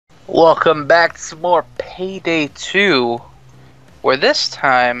Welcome back to some more Payday 2, where this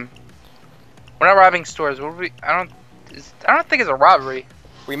time we're not robbing stores. I don't think it's a robbery.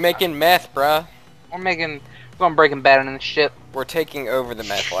 We making meth, bruh. We're going Breaking Bad in this shit. We're taking over the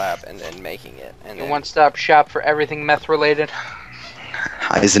meth lab and then making it. And A one-stop shop for everything meth related.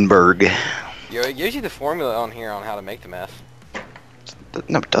 Heisenberg. Yo, it gives you the formula on here on how to make the meth.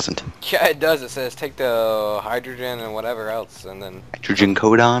 No, it doesn't. Yeah, it does. It says take the hydrogen and whatever else, and then Hydrogen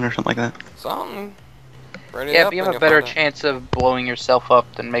codon or something like that. something. Ready Yeah, up but you and have a you'll better find out. chance of blowing yourself up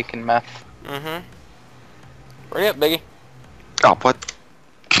than making meth. Mm-hmm. Ready up, Biggie. Oh, what?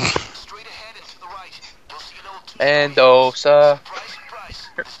 Mendoza.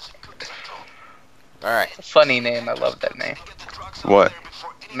 All right. Funny name. I love that name. What?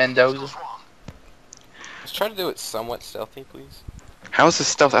 Mendoza. Let's try to do it somewhat stealthy, please. How is this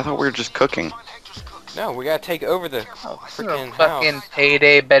stealth? I thought we were just cooking. No, we gotta take over the Oh, this is a freaking fucking house.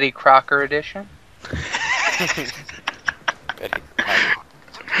 Payday Betty Crocker edition. Betty.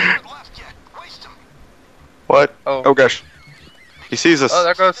 What? Oh. Oh gosh. He sees us. Oh,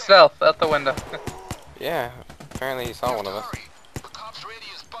 there goes Stealth out the window. Yeah. Apparently he saw one of us.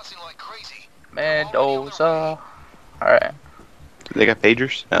 Mendoza. Alright. They got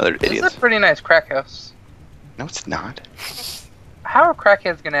pagers? No, they're This is idiots. a pretty nice crack house. No, it's not. How are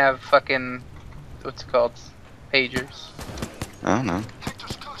crackheads gonna have fucking, what's it called? Pagers. I don't know.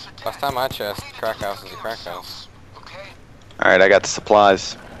 Last time I checked, crack house is a crack house. Alright, I got the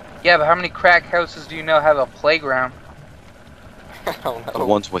supplies. Yeah, but how many crack houses do you know have a playground? I don't The know.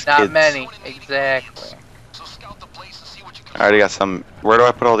 ones with Not kids. many. Exactly. I already got some. Where do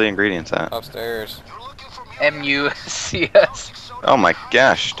I put all the ingredients at? Upstairs. MUCS. Oh my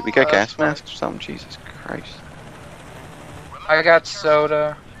gosh. Did we get gas masks or something? Jesus Christ. I got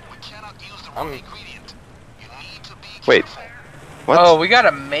soda. Wait. What? Oh, we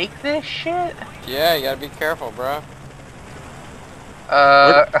gotta make this shit? Yeah, you gotta be careful, bro. It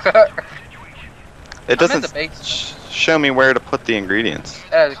I'm in the doesn't basement. show me where to put the ingredients.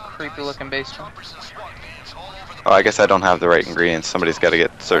 That is a creepy looking basement. Oh, I guess I don't have the right ingredients. Somebody's got to get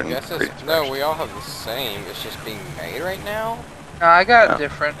certain I guess it's, ingredients. no, we all have the same. It's just being made right now. No, I got No.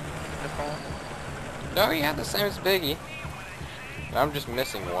 different one. No, you have the same as Biggie. I'm just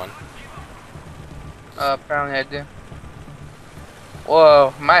missing one. Apparently I do.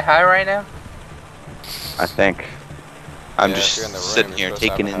 Whoa, am I high right now? I think. I'm Yeah, if just you're in the room, sitting you're here supposed to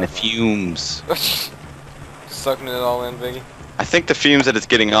taking have in a the headphone. fumes. Sucking it all in, Biggie. I think the fumes that it's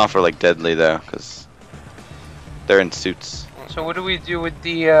getting off are like deadly though, because they're in suits. So what do we do with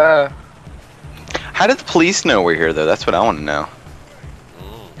the, How did the police know we're here though? That's what I want to know.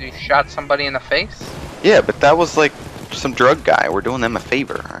 you shot somebody in the face? Yeah, but that was like some drug guy. We're doing them a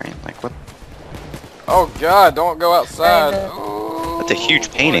favor, alright? Like what? Oh God! Don't go outside. Kinda. Ooh, That's a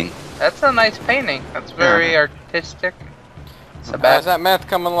huge painting. That's a nice painting. That's very artistic. It's a How's bad. that meth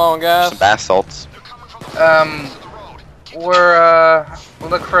coming along, guys? Some bath salts. We'll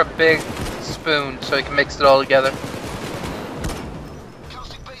look for a big spoon so we can mix it all together.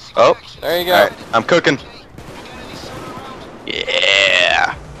 Oh, There you go. alright. I'm cooking.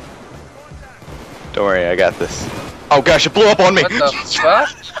 Yeah. Don't worry, I got this. Oh gosh, it blew up on me. What the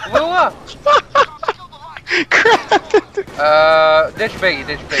fuck? Blew up. Crap. Ditch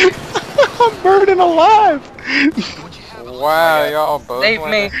Biggie. I'm burning alive. Wow, y'all both. Save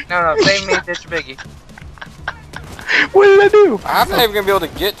went me. there. No, save me, Ditch Biggie. What did I do? I'm not even gonna be able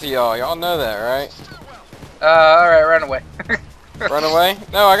to get to y'all. Y'all know that, right? Alright, run away. Run away?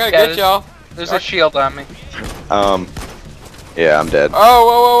 No, I gotta Yeah, get y'all. There's a shield on me. Yeah, I'm dead. Oh,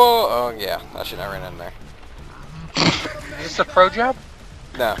 whoa. Oh, yeah. I should not run in there. Is this a pro job?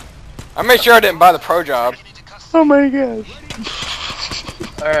 No. I made sure I didn't buy the pro job. Oh my gosh.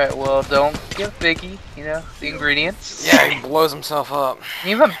 Alright, well, don't give Biggie, the ingredients. Yeah, he blows himself up. Can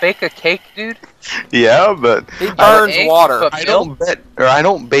you even bake a cake, dude? Yeah, but He burns eggs, water. but- I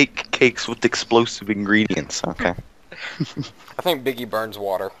don't bake cakes with explosive ingredients. Okay. I think Biggie burns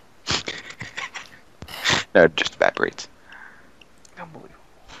water. No, it just evaporates. Unbelievable.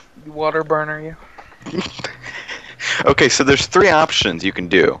 You water burner, you. Okay, so there's 3 options you can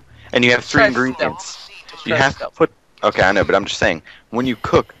do, and you have 3 Try ingredients. stealth. You Try have to stealth. put. Okay, I know, but I'm just saying, when you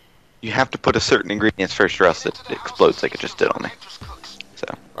cook, you have to put a certain ingredients first, or else it explodes like it just did on me. So.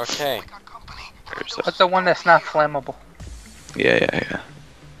 Okay. There's What's the one that's not flammable? yeah.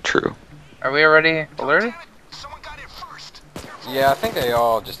 True. Are we already alerted? Yeah, I think they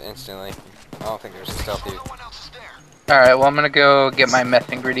all just instantly. I don't think there's a stealthy. Alright, well I'm gonna go get my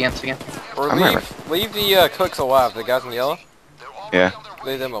meth ingredients again. Or I'm leave the cooks alive. The guys in yellow. Yeah.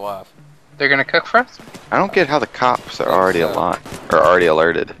 Leave them alive. They're gonna cook for us? I don't get how the cops are Think already so. alive or already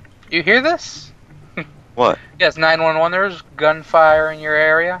alerted. You hear this? What? Yes, 911. There's gunfire in your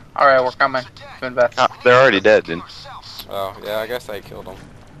area. All right, we're coming to invest. Oh, they're already dead, dude. Oh, yeah, I guess I killed him.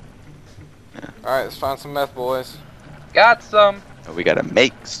 Yeah. Alright, let's find some meth, boys. Got some. Oh, we gotta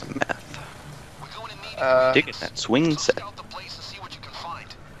make some meth. Digging that swing set.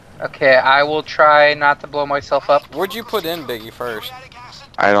 Okay, I will try not to blow myself up. What'd you put in, Biggie, first?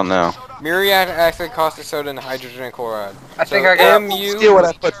 I don't know. Muriatic acid, caustic soda, and hydrogen chloride. I think I got MU. See what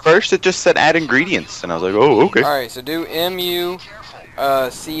I put first? It just said add ingredients, and I was like, oh, okay. Alright, so do MU,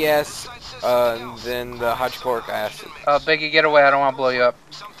 CS, and then the hydrochloric acid. Biggie, get away. I don't want to blow you up.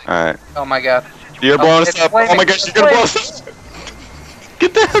 Alright. Oh my god. You're blowing us it's up. flaming, Oh my gosh, it's you're gonna blow us up.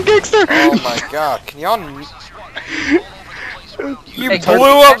 Get down, Gangster! Oh my god, can y'all... You Hey,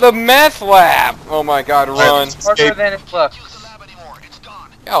 blew up the meth lab! Oh my god, run. Harder than it looks.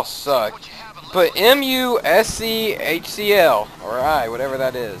 Y'all suck. Put MUSCHCl, or I, whatever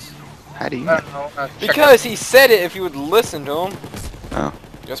that is. How do you I know? don't know. Check Because he said it if you would listen to him. Oh.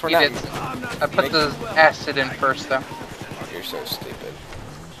 Guess it. we're He not... did. I put the acid in first, though. You're so stupid.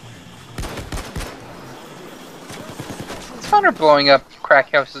 It's funner blowing up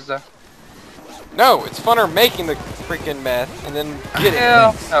crack houses, though. No, it's funner making the freaking meth and then getting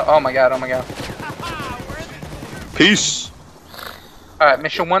Hell. it. Oh my god, oh my god. Peace. Alright,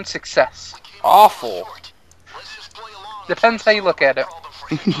 mission 1 success. Awful. Depends how you look at it.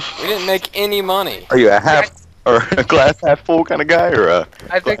 We didn't make any money. Are you a half or a glass half full kind of guy, or a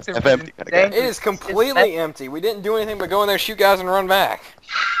I think glass half empty kind of guy? It is completely empty. We didn't do anything but go in there, shoot guys, and run back.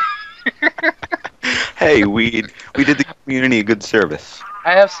 Hey, we did the community a good service.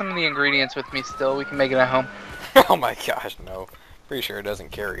 I have some of the ingredients with me still. We can make it at home. Oh my gosh, no. Pretty sure it doesn't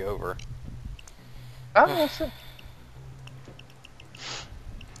carry over. Oh, we'll see.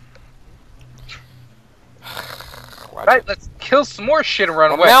 Right, let's kill some more shit and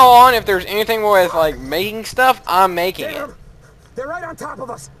run From away. now on, if there's anything with like making stuff, I'm making it. They're right on top of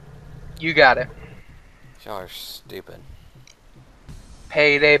us. You got it. Y'all are stupid.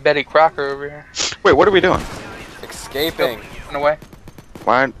 Payday Betty Crocker over here. Wait, what are we doing? Escaping. Run away.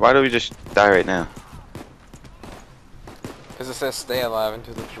 Why do we just die right now? Because it says stay alive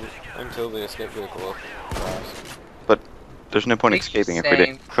until the escape vehicle arrives. But there's no point Makes you escaping if we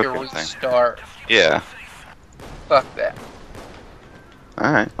didn't sane, cook you'll anything. restart. Yeah. Fuck that.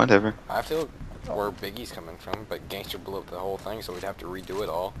 Alright, whatever. I feel where Biggie's coming from, but Gangster blew up the whole thing, so we'd have to redo it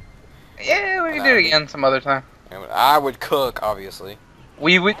all. Yeah, we can do it again some other time. And I would cook, obviously.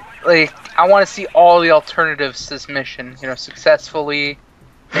 We would, like, I want to see all the alternatives to this mission. You know, successfully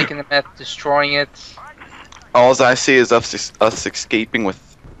making the meth, destroying it. All I see is us escaping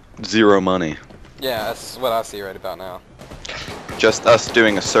with zero money. Yeah, that's what I see right about now. Just us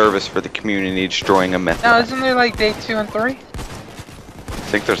doing a service for the community, destroying a meth Now, lab. isn't there like day 2 and 3? I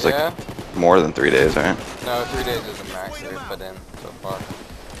think there's like Yeah? more than 3 days, right? No, 3 days is the max they've put in so far.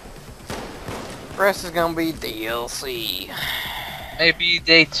 Rest is gonna be DLC. Maybe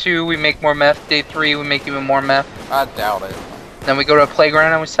day 2 we make more meth. Day 3 we make even more meth. I doubt it. Then we go to a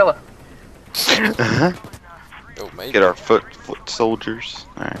playground and we sell it. Oh, maybe. Get our foot soldiers.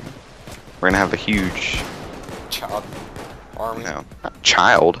 Alright. We're gonna have a huge, Child army. not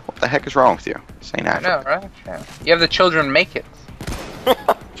child. What the heck is wrong with you? This ain't I Africa. know, right? Yeah. You have the children make it.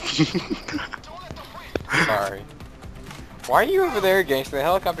 Sorry. Why are you over there, Gangsta? The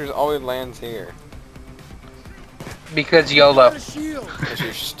helicopter always lands here. Because YOLO. Because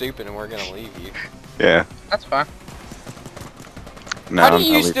you're stupid and we're gonna leave you. Yeah. That's fine. No, How do I'll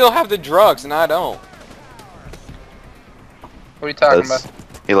you leave. still have the drugs and I don't? What are you talking Because about?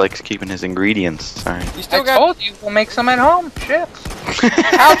 he likes keeping his ingredients. Sorry. You still I got. told you we'll make some at home. Shit.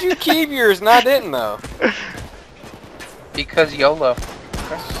 How'd you keep yours and I didn't though? Because YOLO.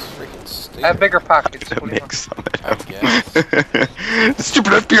 That's freaking stupid. I have bigger pockets. Gonna What do you make want? some I of guess. it.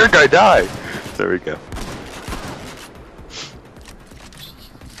 Stupid FBI guy die. There we go.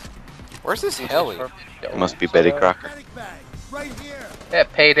 Where's this heli? It must be Betty Crocker. Yeah,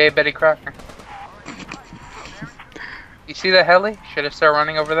 Payday Betty Crocker. You see the heli? Should it start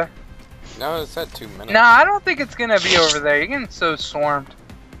running over there? No, it's at 2 minutes. No, I don't think it's gonna be over there. You're getting so swarmed.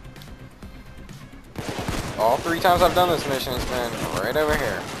 All 3 times I've done this mission, it's been right over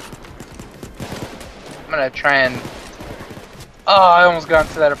here. I'm gonna try and... Oh, I almost got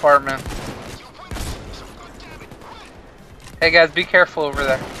into that apartment. Hey guys, be careful over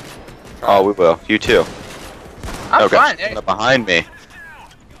there. Oh, we will. You too. I'm Oh, gosh, fine. Hey, behind me.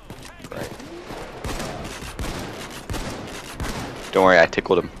 Right. Don't worry, I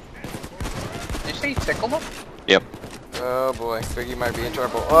tickled him. did you say you tickled him? Yep. Oh boy, Biggie might be in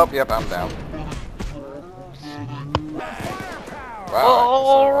trouble. Oh, yep, I'm down. Wow.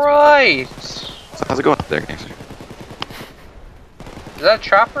 Alright! So how's it going up there, Gangster? Is that a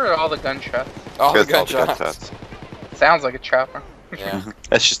chopper or all the gunshots? All the Good, all the gunshots. gunshots. Sounds like a chopper. Yeah.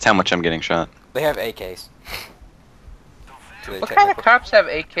 That's just how much I'm getting shot. They have AKs. So What kind of cops have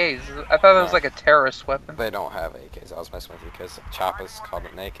AKs? I thought it was No. like a terrorist weapon. They don't have AKs. I was messing with you because Choppa's called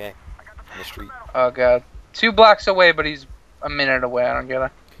an AK in the street. Oh god. 2 blocks away, but he's a minute away. I don't get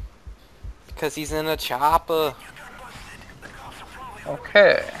it. Because he's in a chopper.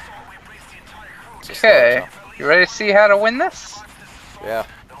 Okay. It's a slow Okay. chopper. You ready to see how to win this? Yeah.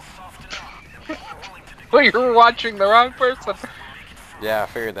 Well, you were watching the wrong person. Yeah, I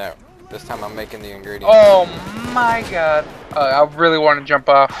figured that. This time I'm making the ingredients. Oh my god. I really want to jump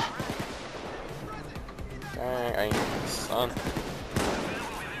off. Dang, son.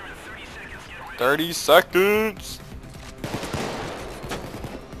 30 seconds.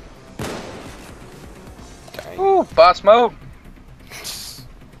 Dang. Ooh, boss mode.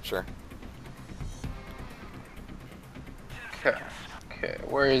 Sure. Okay. Okay.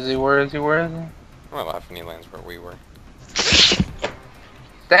 Where is he? Where is he? Where is he? I don't know if any lands where we were.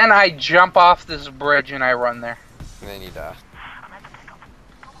 Then I jump off this bridge and I run there. And then you die.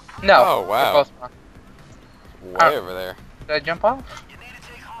 No. Oh, wow. they're both gone. Way over there. Did I jump off?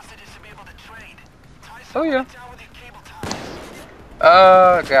 Oh yeah.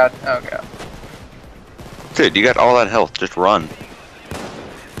 Oh god. Oh god. Dude, you got all that health. Just run.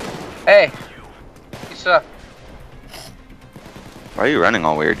 Hey. You suck. Why are you running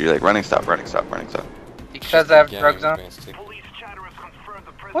all weird? You're like running, stop, running, stop, running, stop. Because I have drugs on.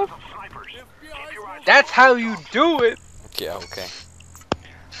 What? That's how you do it. Yeah, okay.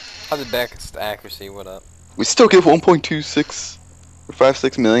 How's the best accuracy? What up? We still give 1.26 or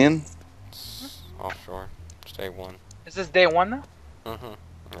 56 million. Offshore. Stay one. Is this day 1 now? Yeah.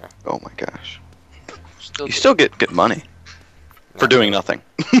 Oh my gosh. Still You still get good money for doing nothing.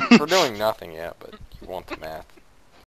 For doing nothing, yeah, but you want the math.